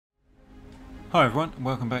Hi everyone, and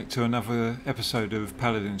welcome back to another episode of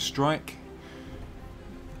Paladins Strike.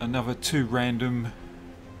 Another two random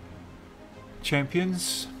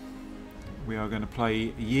champions. We are going to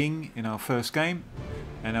play Ying in our first game,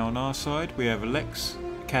 and on our side we have a Lex,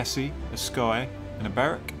 a Cassie, a Skye and a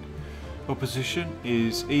Barak. Opposition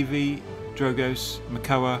is Evie, Drogos,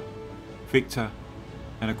 Makoa, Viktor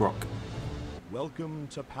and a Grok. Welcome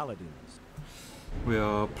to Paladins. We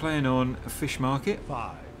are playing on a fish market.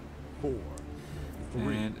 5, 4,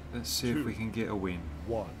 3, and let's see if we can get a win.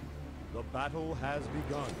 1. The battle has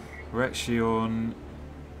begun. We're actually on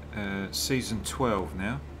season 12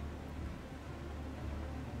 now.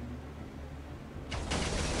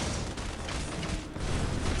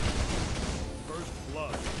 First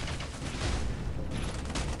blood.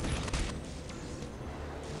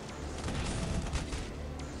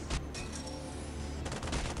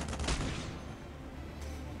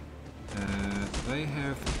 They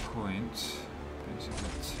have a point. Basic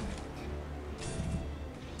attack.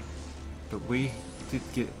 But we did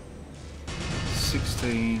get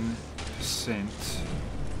 16%.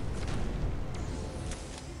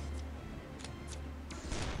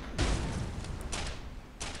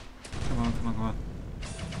 Come on, come on, come on.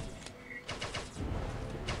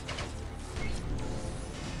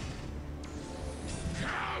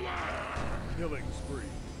 Killing spree.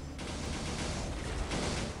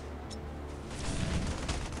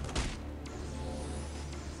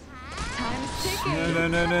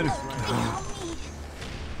 No.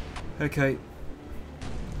 Okay.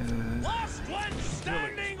 Last one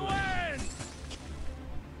standing wins.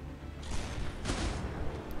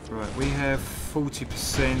 Right, we have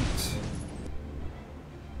 40%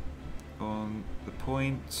 on the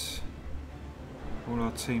point. All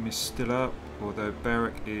our team is still up, although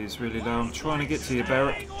Barak is really low. I'm trying to get to you,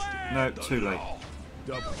 Barak. No, too late.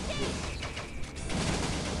 Double kill.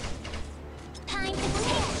 Time to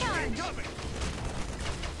take charge.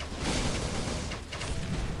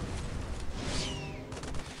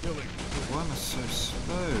 Killing. Why am I so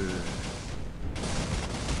slow?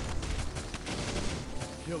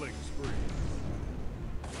 Killing spree.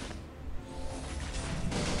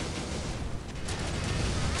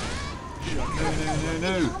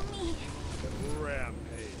 No.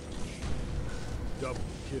 Rampage. Double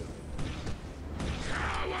kill.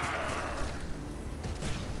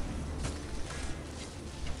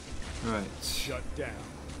 Right, Shut down.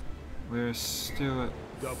 we're still at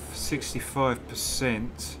Double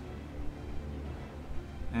 65%,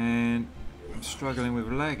 and I'm struggling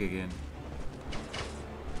with lag again.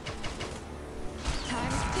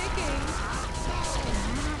 Time's ticking.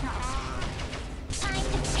 Time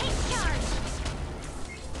to take charge.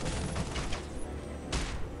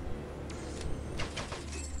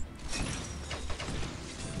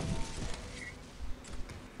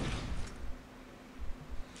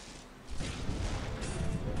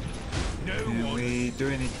 Can we do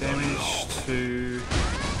any damage to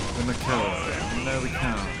the Makoa? No, we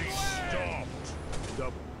can't. Stop.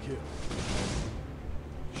 Double kill.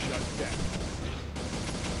 Shut down.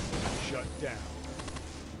 Shut down.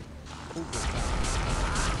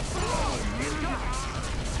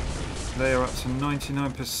 They are up to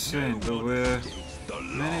 99%, but we're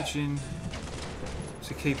managing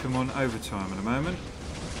to keep them on overtime at the moment.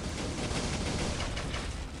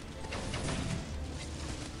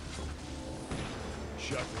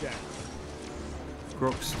 Shut down.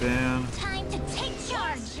 Grok's down. Time to take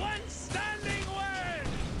charge. One standing win.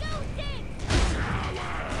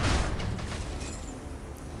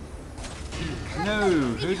 No,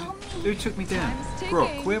 who took me down? Time's ticking.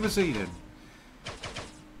 Grok, where was he then?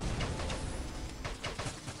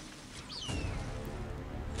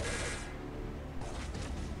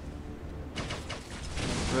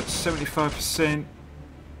 We're at 75%.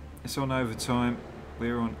 It's on overtime.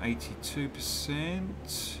 We're on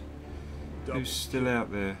 82%. Who's still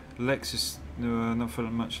out there? Lex is not for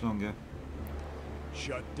much longer.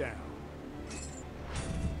 Shut down.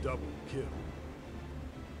 Double kill.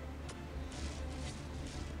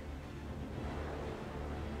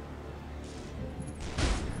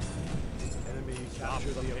 Enemy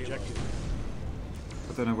capture the objective.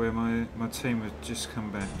 I don't know where my team has just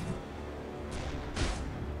come back.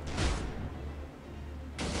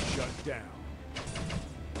 Shut down.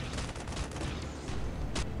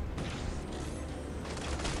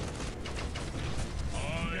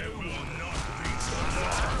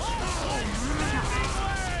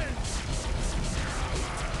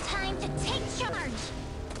 Time to take charge.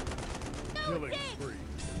 Killing spree.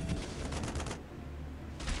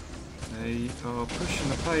 They are pushing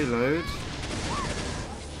the payload.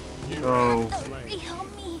 Oh,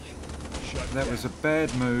 Help me. Shut That was a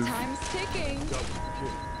bad move. Time's ticking. Double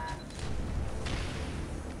kill.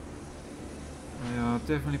 They are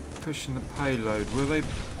definitely pushing the payload. Will they?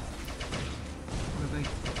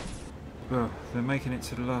 Well, they're making it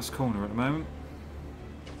to the last corner at the moment.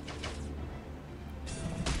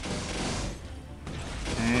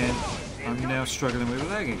 And I'm now struggling with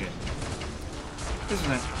lag again. Isn't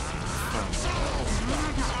that fun?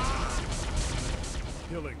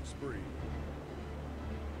 Killing spree.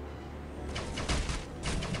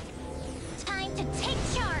 Time to take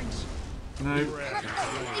charge. No.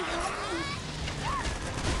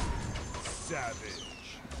 Savage.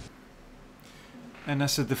 And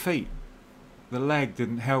that's a defeat. The lag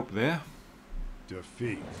didn't help there.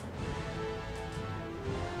 Defeat.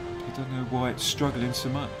 I don't know why it's struggling so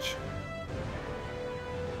much.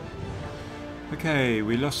 Okay,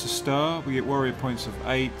 we lost a star. We get warrior points of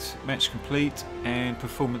 8, match complete, and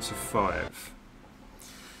performance of 5.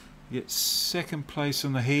 We get second place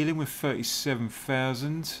on the healing with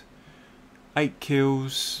 37,000, 8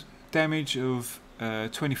 kills, damage of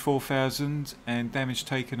 24,000, and damage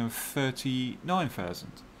taken of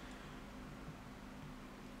 39,000.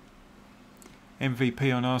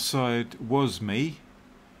 MVP on our side was me.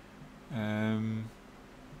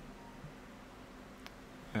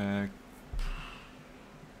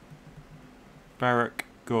 Barak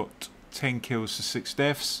got 10 kills to 6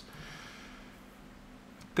 deaths.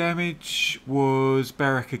 Damage was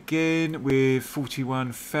Barak again with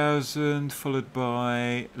 41,000, followed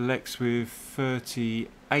by Lex with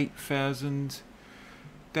 38,000.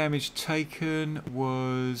 Damage taken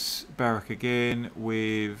was Barak again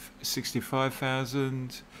with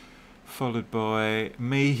 65,000, followed by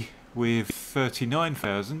me with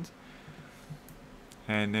 39,000,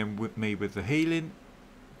 and then with me with the healing.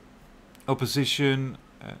 Opposition,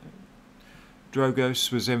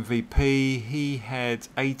 Drogos was MVP. He had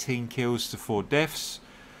 18 kills to 4 deaths,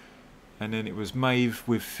 and then it was Maeve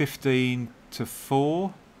with 15 to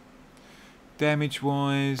 4. Damage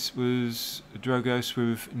wise was Drogos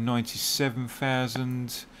with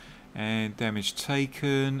 97,000, and damage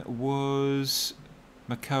taken was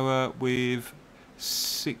Makoa with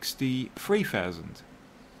 63,000,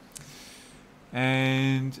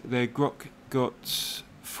 and their Grok got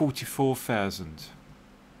 44,000.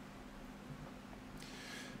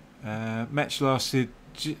 Match lasted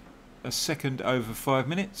a second over 5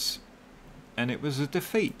 minutes, and it was a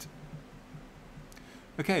defeat.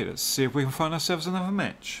 Okay, let's see if we can find ourselves another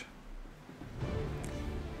match.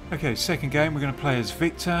 Okay, second game, we're going to play as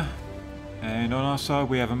Viktor, and on our side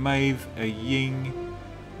we have a Maeve, a Ying,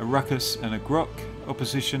 a Ruckus and a Grok.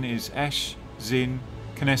 Opposition is Ash, Xin,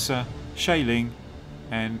 Kanessa, Shailing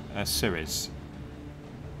and a hi-rez.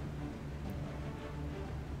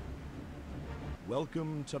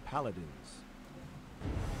 Welcome to Paladins.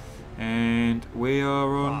 And we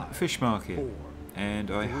are on 5, Fish Market, 4,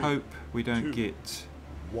 and I 3, hope we don't 2, get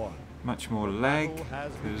 1. much more lag, Battle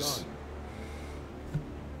has because begun.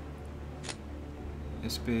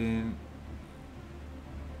 it's been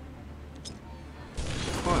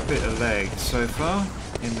quite a bit of lag so far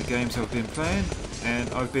in the games I've been playing,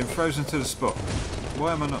 and I've been frozen to the spot.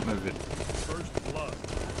 Why am I not moving? First blood.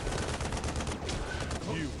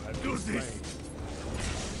 You have been slain.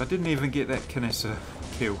 I didn't even get that Kanessa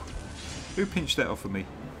kill. Who pinched that off of me?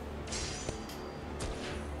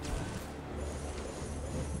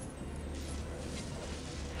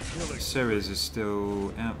 hi-rez is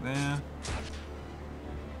still out there.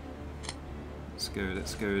 Let's go,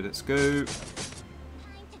 let's go, let's go. Time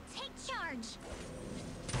to take charge.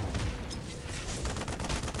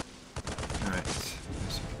 Alright,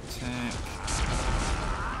 let's attack.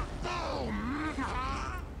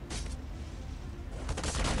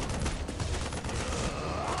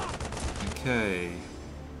 Okay.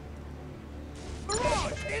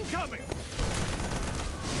 Incoming.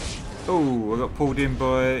 Oh, I got pulled in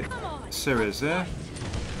by hi-rez there.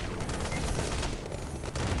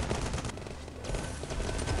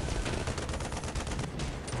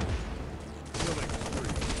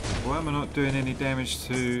 Why am I not doing any damage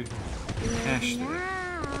to Ash there?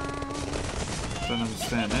 Don't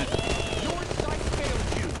understand that.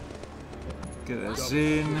 Get that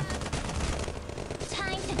Xin.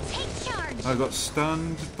 Time to take charge. I got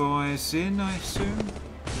stunned by Xin, I assume.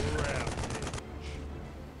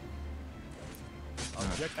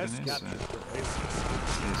 Objective captured. Is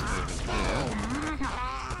over there.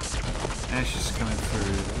 Ash is coming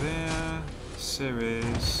through there.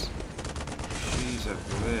 hi-rez, she's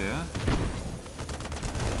over there.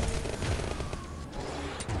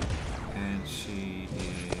 And she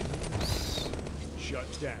is... Shut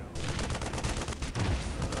down.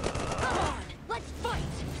 Come on, let's fight.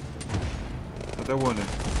 don't want to.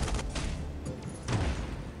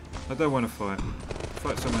 I don't want to fight.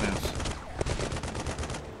 Fight someone else.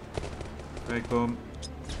 Break bomb.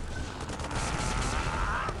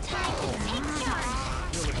 Time to take charge.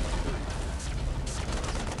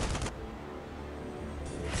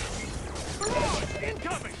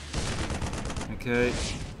 Incoming! Okay.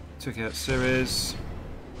 Took out hi-rez.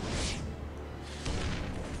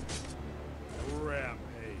 Rampage.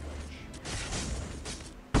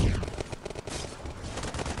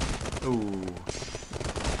 Ooh.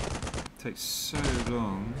 Takes so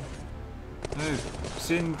long. No.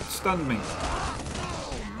 Sin stunned me.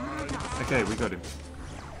 Okay, we got him.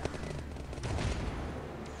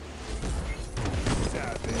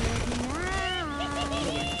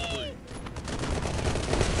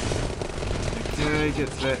 Okay, get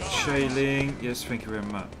that shailing. Yes, thank you very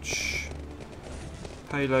much.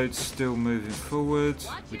 Payload's still moving forward,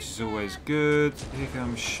 which is always good. Here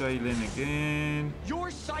comes shailing again.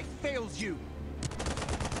 Your sight fails you.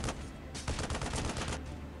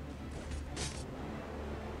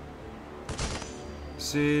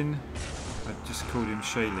 Sin. I just called him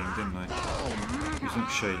shailing, didn't I? He's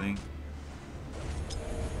not shailing.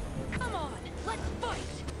 Come on, let's fight.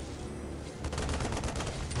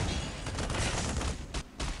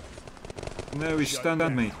 No, he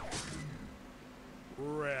stunned me.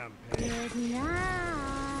 Rampage. Good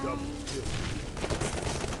night. Double kill.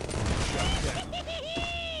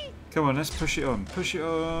 Come on, let's push it on. Push it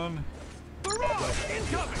on. Barrage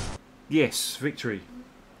incoming! Yes, victory.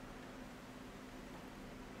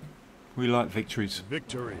 We like victories.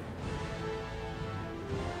 Victory.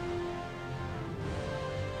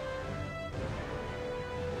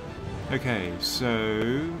 Okay,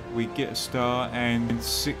 so we get a star and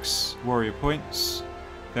 6 warrior points.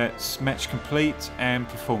 That's match complete and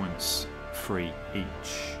performance 3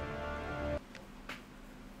 each.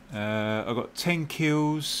 I got 10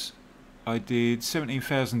 kills. I did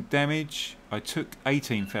 17,000 damage. I took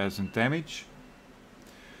 18,000 damage.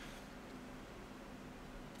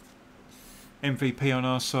 MVP on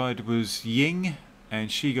our side was Ying,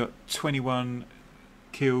 and she got 21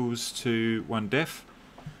 kills to 1 death.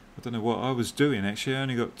 I don't know what I was doing actually. I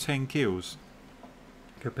only got 10 kills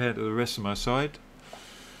compared to the rest of my side.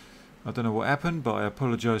 I don't know what happened, but I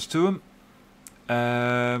apologise to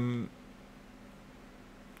them.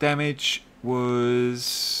 Damage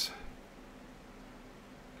was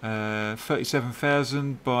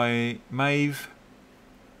 37,000 by Maeve,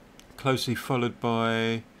 closely followed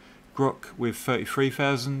by Grok with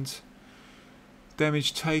 33,000.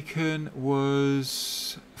 Damage taken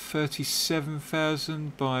was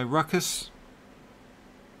 37,000 by Ruckus.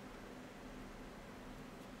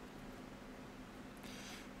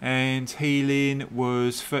 And healing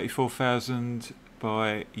was 34,000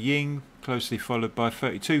 by Ying, closely followed by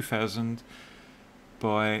 32,000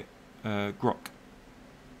 by Grok.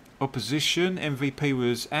 Opposition, MVP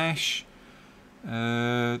was Ash.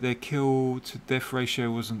 Their kill to death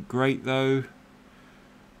ratio wasn't great though.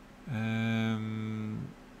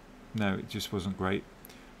 No, it just wasn't great.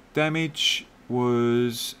 Damage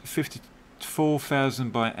was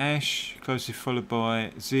 54,000 by Ash, closely followed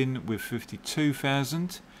by Xin with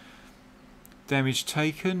 52,000. Damage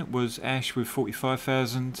taken was Ash with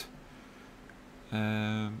 45,000.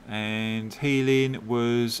 And healing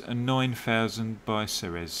was 9,000 by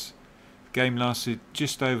hi-rez. The game lasted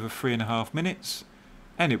just over 3.5 minutes,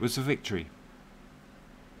 and it was a victory.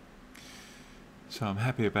 So I'm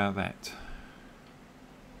happy about that.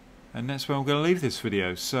 And that's where I'm going to leave this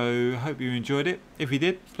video. So I hope you enjoyed it. If you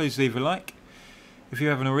did, please leave a like. If you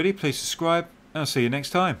haven't already, please subscribe, and I'll see you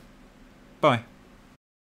next time. Bye.